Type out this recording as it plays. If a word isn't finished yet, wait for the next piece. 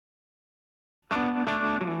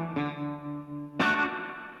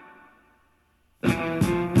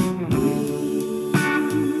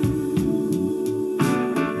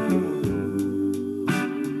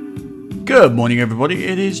Good morning, everybody.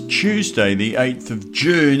 It is Tuesday, the 8th of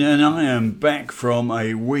June, and I am back from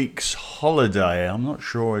a week's holiday. I'm not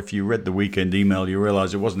sure if you read the weekend email, you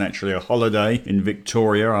realise it wasn't actually a holiday in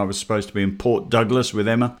Victoria. I was supposed to be in Port Douglas with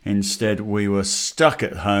Emma. Instead, we were stuck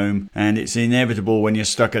at home, and it's inevitable when you're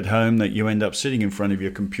stuck at home that you end up sitting in front of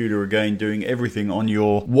your computer again, doing everything on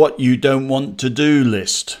your what you don't want to do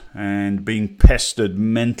list, and being pestered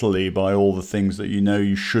mentally by all the things that you know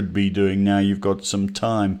you should be doing now you've got some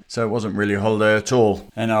time. So it wasn't really a holiday at all,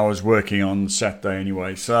 and I was working on Saturday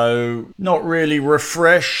anyway, so not really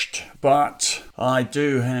refreshed, but I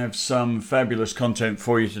do have some fabulous content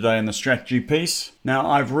for you today in the strategy piece. Now,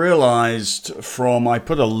 I've realized I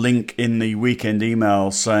put a link in the weekend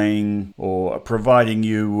email saying, or providing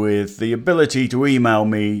you with the ability to email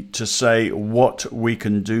me to say what we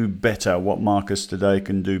can do better, what Marcus today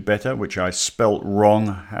can do better, which I spelt wrong.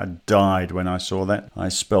 I died when I saw that. I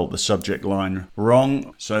spelt the subject line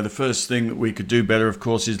wrong. So the first thing that we could do better, of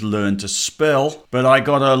course, is learn to spell. But I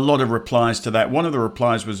got a lot of replies to that. One of the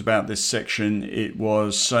replies was about this section. It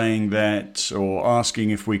was saying that, or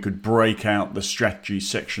asking if we could break out the strategy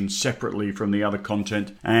section separately from the other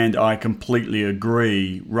content, and I completely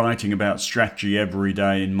agree. Writing about strategy every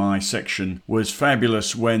day in my section was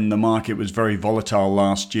fabulous when the market was very volatile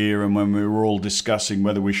last year and when we were all discussing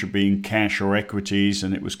whether we should be in cash or equities,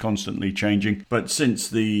 and it was constantly changing. But since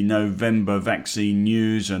the November vaccine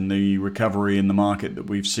news and the recovery in the market that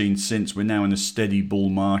we've seen since, we're now in a steady bull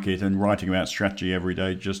market, and writing about strategy every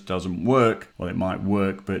day just doesn't work. Well, it might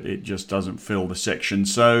work, but it just doesn't fill the section.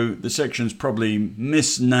 So the section's probably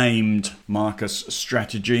misnamed Marcus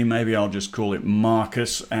Strategy. Maybe I'll just call it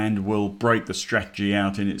Marcus, and we'll break the strategy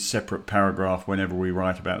out in its separate paragraph whenever we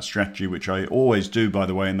write about strategy, which I always do, by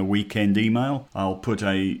the way, in the weekend email. I'll put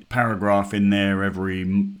a paragraph in there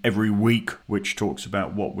every week which talks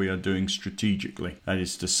about what we are doing strategically. That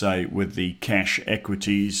is to say, with the cash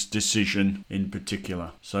equities decision in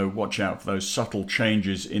particular. So watch out for those subtle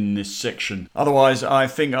changes in this section. Otherwise, I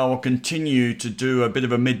think I will continue to do a bit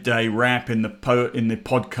of a midday wrap in the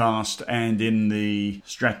podcast and in the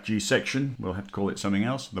strategy section. We'll have to call it something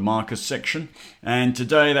else, the Marcus section. And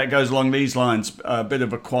today that goes along these lines. A bit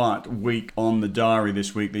of a quiet week on the diary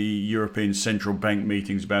this week. The European Central Bank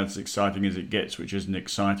meeting's about as exciting as it gets, which isn't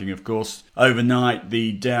exciting, of course. Overnight,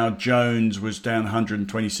 the Dow Jones was down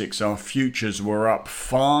 126. Our futures were up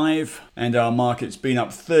 5, and our market's been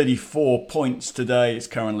up 34 points today. It's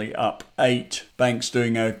currently up 8. Banks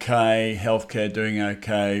doing okay, healthcare doing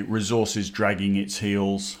okay, resources dragging its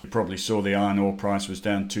heels. You probably saw the iron ore price was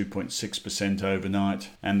down 2.6% overnight,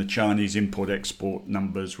 and the Chinese import-export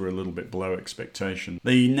numbers were a little bit below expectation.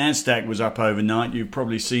 The Nasdaq was up overnight. You've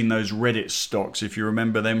probably seen those Reddit stocks, if you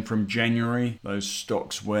remember them from January. Those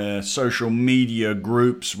stocks where social media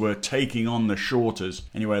groups were taking on the shorters.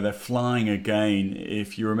 Anyway, they're flying again.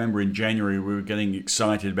 If you remember in January, we were getting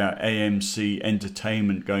excited about AMC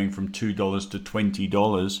Entertainment going from $2 to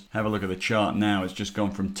 $20. Have a look at the chart now. It's just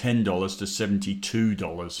gone from $10 to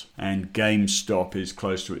 $72. And GameStop is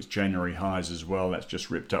close to its January highs as well. That's just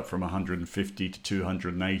ripped up from $150 to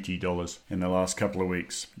 $280 in the last couple of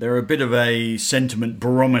weeks. They're a bit of a sentiment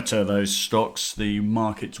barometer, those stocks. The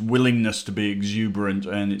market's willingness to be exuberant,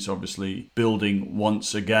 and it's obviously building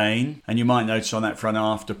once again. And you might notice on that front,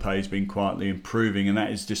 Afterpay's been quietly improving, and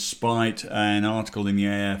that is despite an article in the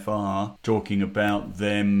AFR talking about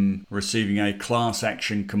them receiving a class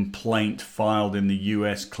action complaint filed in the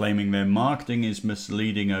US claiming their marketing is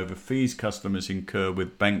misleading over fees customers incur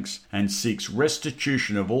with banks, and seeks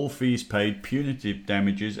restitution of all fees paid, punitive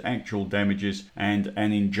damages, actual damages, and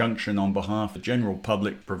an injunction on behalf of the general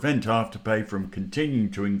public to prevent Afterpay from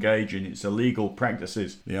continuing to engage in its illegal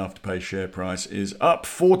practices. The Afterpay share price is up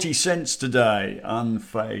 40 cents today,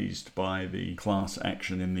 unfazed by the class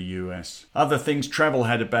action in the US. Other things, travel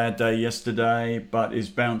had a bad day yesterday, but is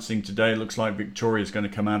bouncing today. Looks like Victoria is going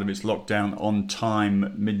to come out of its lockdown on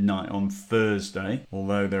time, midnight on Thursday,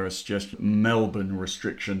 although there are suggestions Melbourne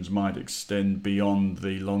restrictions might extend beyond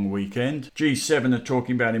the long weekend. G7 are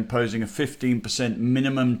talking about imposing a 15%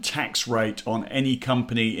 minimum tax rate on any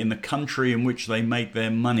company in the country in which they make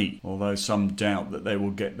their money, although some doubt that they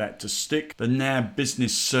will get that to stick. The NAB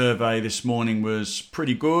business survey this morning was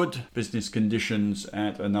pretty good. Business conditions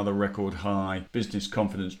at another record high. Business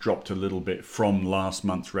confidence dropped a little bit from last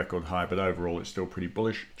month's record high, but overall it's still pretty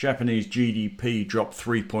bullish. Japanese GDP dropped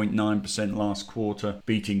 3.9% last quarter,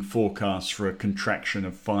 beating forecasts for a contraction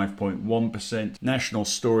of 5.1%. National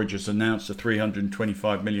Storage has announced a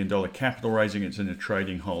 $325 million capital raising. It's in a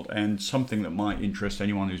trading halt. And something that might interest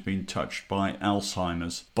anyone who's been touched by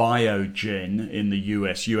Alzheimer's. Biogen in the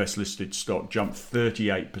US listed stock jumped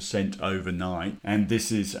 38% overnight. And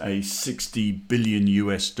this is a $60 billion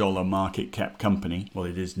market cap company. Well,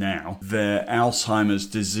 it is now. Their Alzheimer's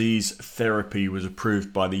disease therapy was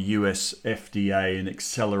approved by the US FDA in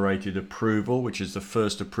accelerated approval, which is the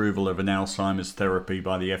first approval of an Alzheimer's therapy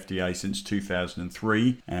by the FDA since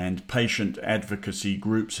 2003. And patient advocacy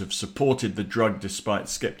groups have supported the drug despite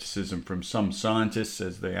skepticism from some scientists,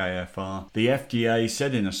 says the AFR. The FDA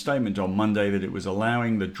said in a statement on Monday that it was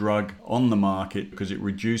allowing the drug on the market because it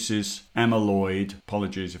reduces amyloid,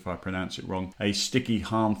 apologies if I pronounce it wrong, a sticky,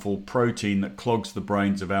 harmful protein that clogs the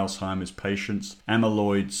brains of Alzheimer's patients.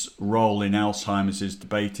 Amyloid's role in Alzheimer's is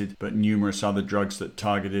debated, but numerous other drugs that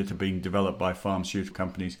target it are being developed by pharmaceutical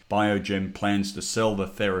companies. Biogen plans to sell the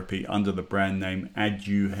therapy under the brand name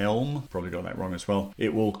Aduhelm. Probably got that wrong as well.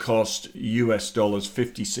 It will cost US dollars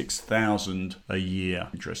 $56,000 a year.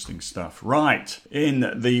 Interesting stuff. Right.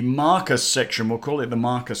 In the Marcus section, we'll call it the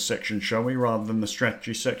Marcus section, shall we, rather than the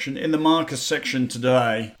strategy section. In the Marcus section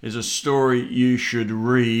today is a story you should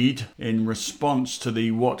read in response to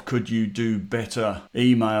the What Could You Do Better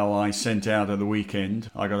email I sent out at the weekend.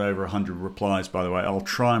 I got over 100 replies, by the way. I'll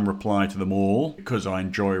try and reply to them all because I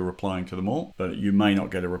enjoy replying to them all, but you may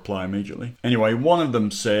not get a reply immediately. Anyway, one of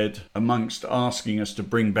them said, amongst asking us to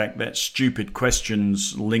bring back that stupid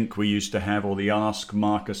questions link we used to have, or the Ask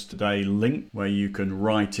Marcus Today link, where you can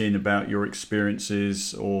write in about your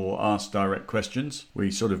experiences or ask direct questions.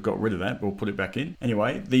 We sort of got rid of that, but we'll put it back in.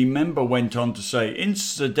 Anyway, the member went on to say,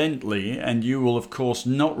 incidentally, and you will of course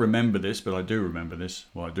not remember this, but I do remember this.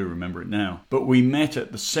 Well, I do remember it now. But we met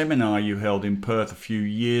at the seminar you held in Perth a few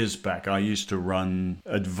years back. I used to run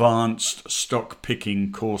advanced stock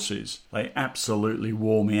picking courses. They absolutely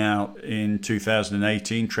wore me out in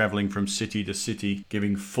 2018, traveling from city to city,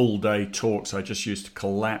 giving full day talks. I just used to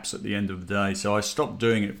collapse at the end of the day. So I stopped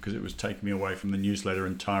doing it because it was taking me away from the newsletter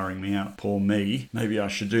and tiring me out. Poor me. Maybe I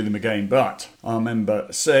should do them again. But our member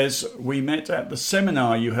says, we met at the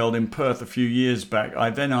seminar you held in Perth a few years back. I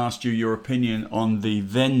then asked you your opinion on the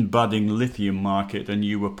then budding lithium market and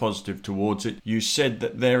you were positive towards it. You said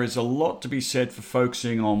that there is a lot to be said for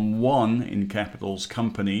focusing on one, in capitals,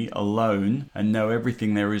 company alone and know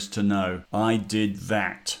everything there is to know. I did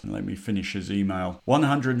that. Let me finish his email.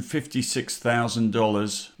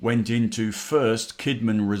 $156,000 went into first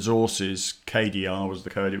Kidman Resources, KDR was the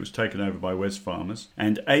code, it was taken over by Wesfarmers,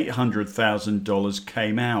 and $800,000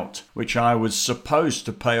 came out, which I was supposed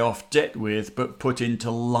to pay off debt with, but put into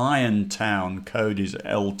Liontown, code is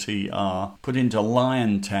LTR, put into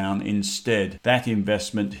Liontown instead. That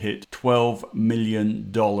investment hit $12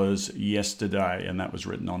 million yesterday, and that was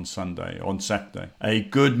written on Saturday. A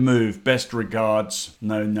good move. Best regards.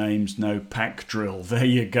 No names, no pack drill. There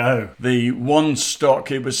you go. The one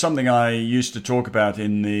stock, it was something I used to talk about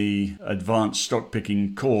in the advanced stock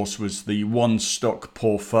picking course, was the one stock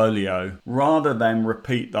portfolio. Rather than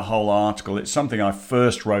repeat the whole article, it's something I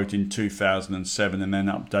first wrote in 2007 and then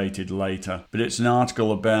updated later. But it's an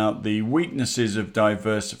article about the weaknesses of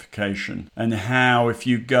diversification and how if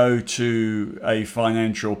you go to a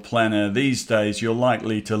financial planner these days, you're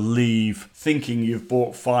likely to leave thinking you've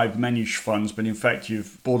bought 5 managed funds, but in fact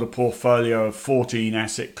you've bought a portfolio of 14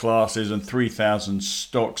 asset classes and 3,000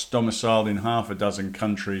 stocks domiciled in half a dozen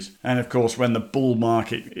countries. And of course, when the bull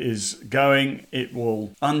market is going, it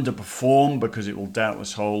will underperform because it will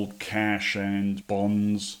doubtless hold cash and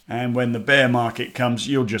bonds. And when the bear market comes,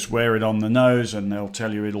 you'll just wear it on the nose and they'll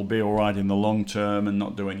tell you it'll be all right in the long term and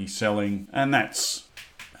not do any selling. And that's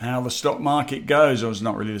how the stock market goes. Or it's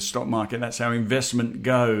not really the stock market, that's how investment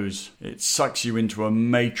goes. It sucks you into a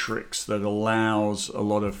matrix that allows a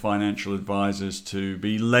lot of financial advisors to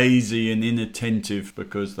be lazy and inattentive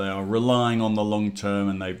because they are relying on the long term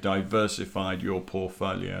and they've diversified your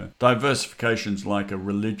portfolio. Diversification's like a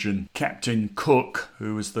religion. Captain Cook,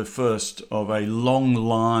 who was the first of a long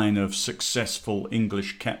line of successful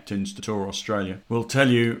English captains to tour Australia, will tell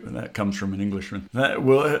you, that comes from an Englishman,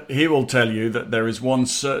 he will tell you that there is one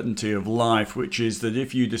certain certainty of life, which is that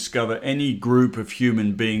if you discover any group of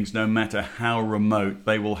human beings, no matter how remote,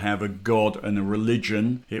 they will have a god and a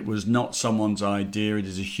religion. It was not someone's idea. It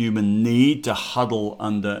is a human need to huddle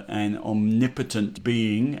under an omnipotent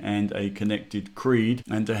being and a connected creed,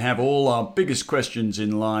 and to have all our biggest questions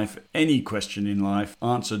in life, any question in life,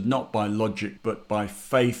 answered not by logic but by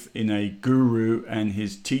faith in a guru and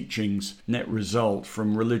his teachings. Net result,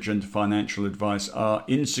 from religion to financial advice, our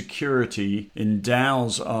insecurity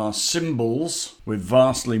endows our symbols with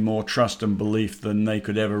vastly more trust and belief than they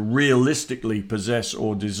could ever realistically possess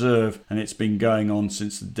or deserve, and it's been going on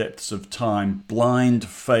since the depths of time. Blind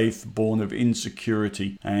faith born of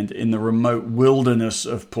insecurity. And in the remote wilderness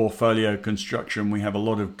of portfolio construction, we have a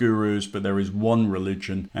lot of gurus, but there is one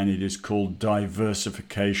religion, and it is called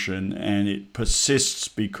diversification, and it persists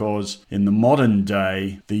because in the modern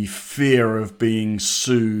day, the fear of being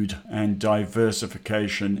sued, and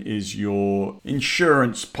diversification is your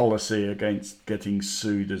insurance policy against getting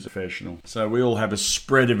sued as a professional. So we all have a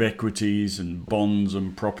spread of equities and bonds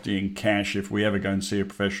and property and cash. If we ever go and see a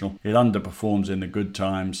professional, it underperforms in the good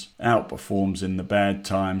times, outperforms in the bad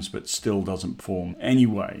times, but still doesn't perform.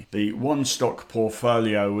 Anyway, the one stock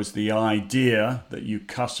portfolio was the idea that you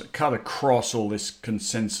cut across all this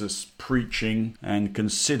consensus preaching and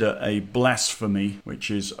consider a blasphemy, which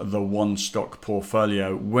is the one stock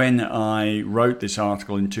portfolio. When I wrote this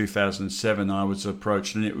article in 2007, I was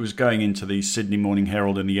approached, and it was going into the Sydney Morning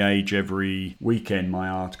Herald and the Age every weekend, my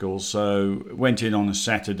articles. So went in on a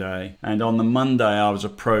Saturday, and on the Monday I was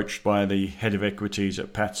approached by the head of equities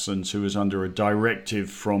at Paterson's, who was under a directive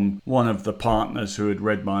from one of the partners who had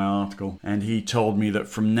read my article, and he told me that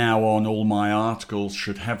from now on all my articles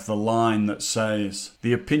should have the line that says,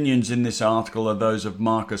 "The opinions in this article are those of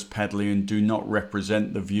Marcus Padley and do not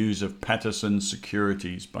represent the views of Patterson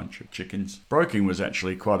Securities." Bunch of chickens. Broking was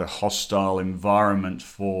actually quite a hostile environment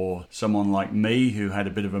for someone like me who had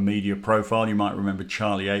a bit of a media profile. You might remember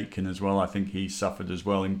Charlie Aitken as well. I think he suffered as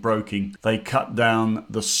well in broking. They cut down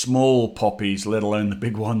the small poppies, let alone the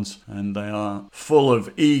big ones, and they are full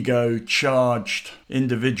of ego-charged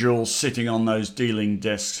individuals sitting on those dealing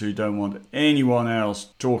desks who don't want anyone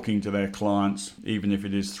else talking to their clients, even if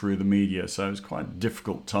it is through the media. So it's quite a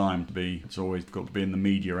difficult time to be. It's always difficult to be in the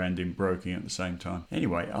media and in broking at the same time.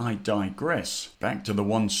 Anyway, I digress. Back to the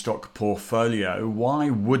one stock portfolio. Why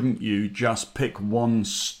wouldn't you just pick one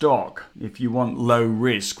stock? If you want low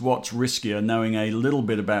risk, what's riskier? Knowing a little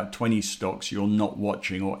bit about 20 stocks you're not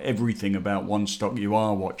watching, or everything about one stock you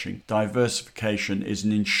are watching. Diversification is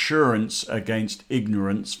an insurance against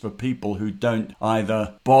ignorance for people who don't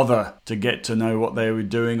either bother to get to know what they were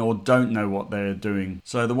doing or don't know what they're doing.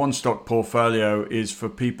 So the one stock portfolio is for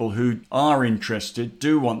people who are interested,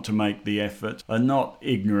 do want to make the effort, are not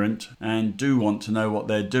ignorant, and do want to know what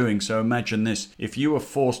they're doing. So imagine this: if you were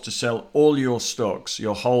forced to sell all your stocks,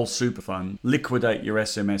 your whole super fund, liquidate your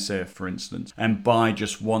SMSF for instance, and buy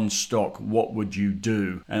just one stock, what would you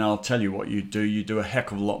do? And I'll tell you what you do. You do a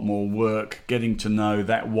heck of a lot more work getting to know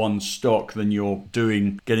that one stock than you're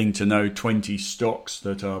doing getting to know 20 stocks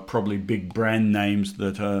that are probably big brand names,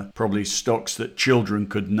 that are probably stocks that children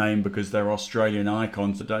could name because they're Australian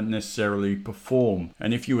icons that don't necessarily perform.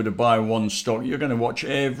 And if you were to buy one stock, you're going to watch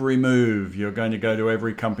every move. You're going to go to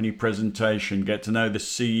every company presentation, get to know the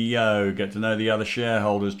CEO, get to know the other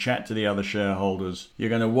shareholders, chat to the other shareholders. You're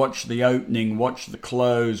going to watch the opening, watch the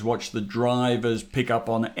close, watch the drivers, pick up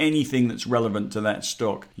on anything that's relevant to that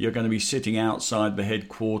stock. You're going to be sitting outside the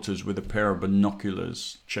headquarters with a pair of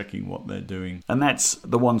binoculars checking what they're doing. And that's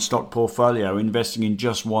the one stock portfolio. Investing in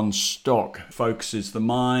just one stock focuses the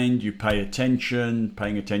mind. You pay attention.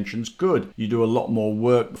 Paying attention's good. You do a lot more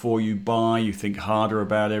work before you buy. You think harder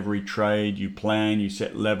about every trade. You plan, you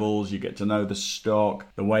set levels, you get to know the stock,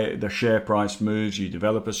 the way the share price moves. You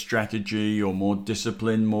develop a strategy. You're more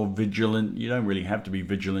disciplined, more vigilant. You don't really have to be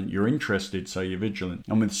vigilant. You're interested, so you're vigilant.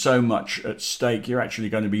 And with so much at stake, you're actually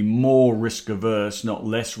going to be more risk averse, not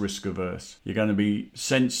less risk averse. You're going to be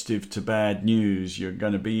sensitive to bad news. You're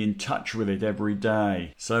going to be in touch with it every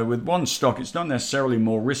day. So with one stock, it's not necessarily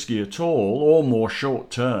more risky at all or more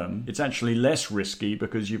short term. It's actually less risky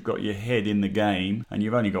because you've got your head in the game and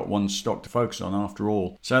you've only got one stock to focus on after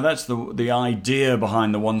all. So that's the idea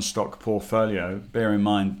behind the one stock portfolio. Bear in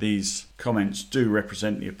mind these comments do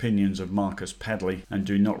represent the opinions of Marcus Padley and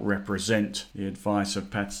do not represent the advice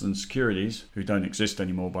of Patterson Securities, who don't exist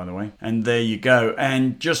anymore, by the way. And there you go.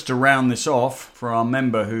 And just to round this off, for our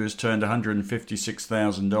member who has turned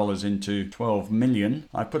 $156,000 into $12 million,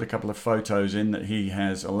 I put a couple of photos in that he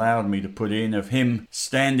has allowed me to put in of him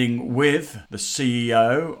standing with the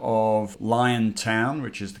CEO of Liontown,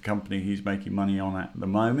 which is the company he's making money on at the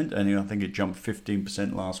moment. And I think it jumped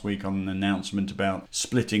 15% last week on an announcement about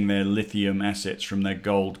splitting their lithium assets from their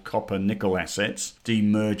gold, copper, nickel assets,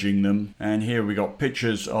 demerging them. And here we got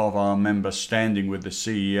pictures of our member standing with the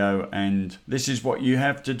CEO, and this is what you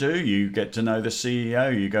have to do. You get to know the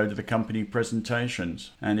CEO, you go to the company presentations,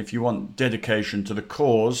 and if you want dedication to the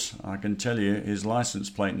cause, I can tell you his license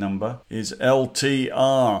plate number is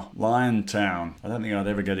LTR, Liontown. I don't think I'd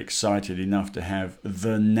ever get excited enough to have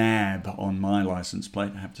the NAB on my license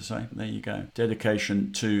plate, I have to say. There you go.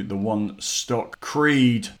 Dedication to the one stock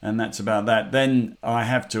creed, and that's about that. Then I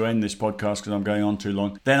have to end this podcast because I'm going on too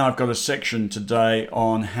long. Then I've got a section today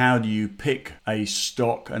on how do you pick a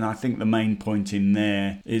stock, and I think the main point in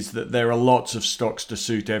there is that there are lots of stocks to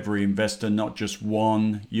suit every investor, not just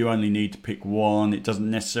one. You only need to pick one. It doesn't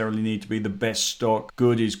necessarily need to be the best stock.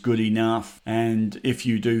 Good is good enough, and if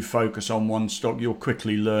you do focus on one stock, you'll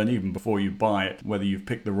quickly learn even before you buy it whether you've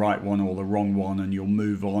picked the right one or the wrong one, and you'll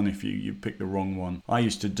move on if you pick the wrong one. I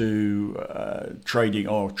used to do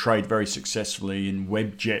trade very successfully in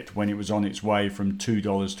Webjet when it was on its way from $2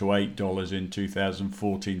 to $8 in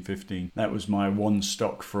 2014-15. That was my one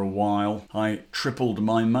stock for a while. I tripled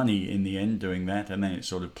my money in the end doing that, and then it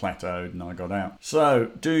sort of plateaued and I got out.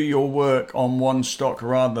 So do your work on one stock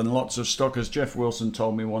rather than lots of stock. As Jeff Wilson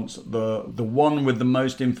told me once, the one with the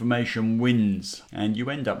most information wins, and you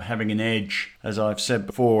end up having an edge. As I've said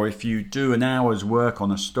before, if you do an hour's work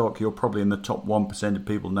on a stock, you're probably in the top 1% of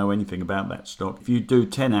people know anything about that stock. If you do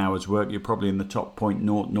 10 hours work, you're probably in the top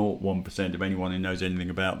 0.001% of anyone who knows anything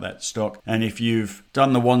about that stock. And if you've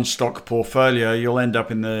done the one stock portfolio, you'll end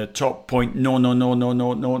up in the top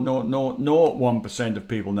 0.0000001% of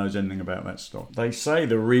people knows anything about that stock. They say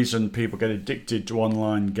the reason people get addicted to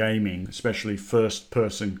online gaming, especially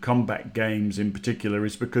first-person combat games in particular,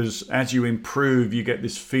 is because as you improve, you get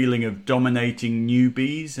this feeling of dominating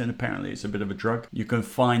newbies, and apparently it's a bit of a drug. You can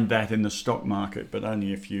find that in the stock market, but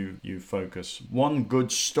only if you focus. One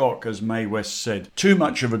good stock, as Mae West said, too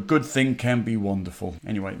much of a good thing can be wonderful.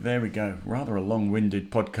 Anyway, there we go. Rather a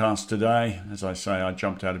long-winded podcast today. As I say, I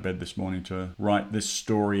jumped out of bed this morning to write this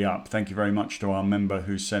story up. Thank you very much to our member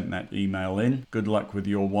who sent that email in. Good luck with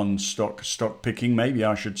your one stock picking. Maybe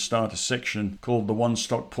I should start a section called the one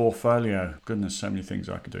stock portfolio. Goodness, so many things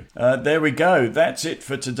I could do. There we go. That's it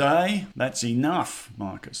for today. That's enough,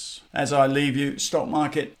 Marcus. As I leave you, stock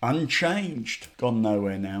market unchanged. Gone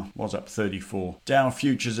nowhere now. Was up 34. Dow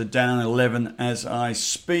futures are down 11 as I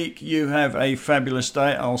speak. You have a fabulous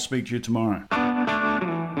day. I'll speak to you tomorrow.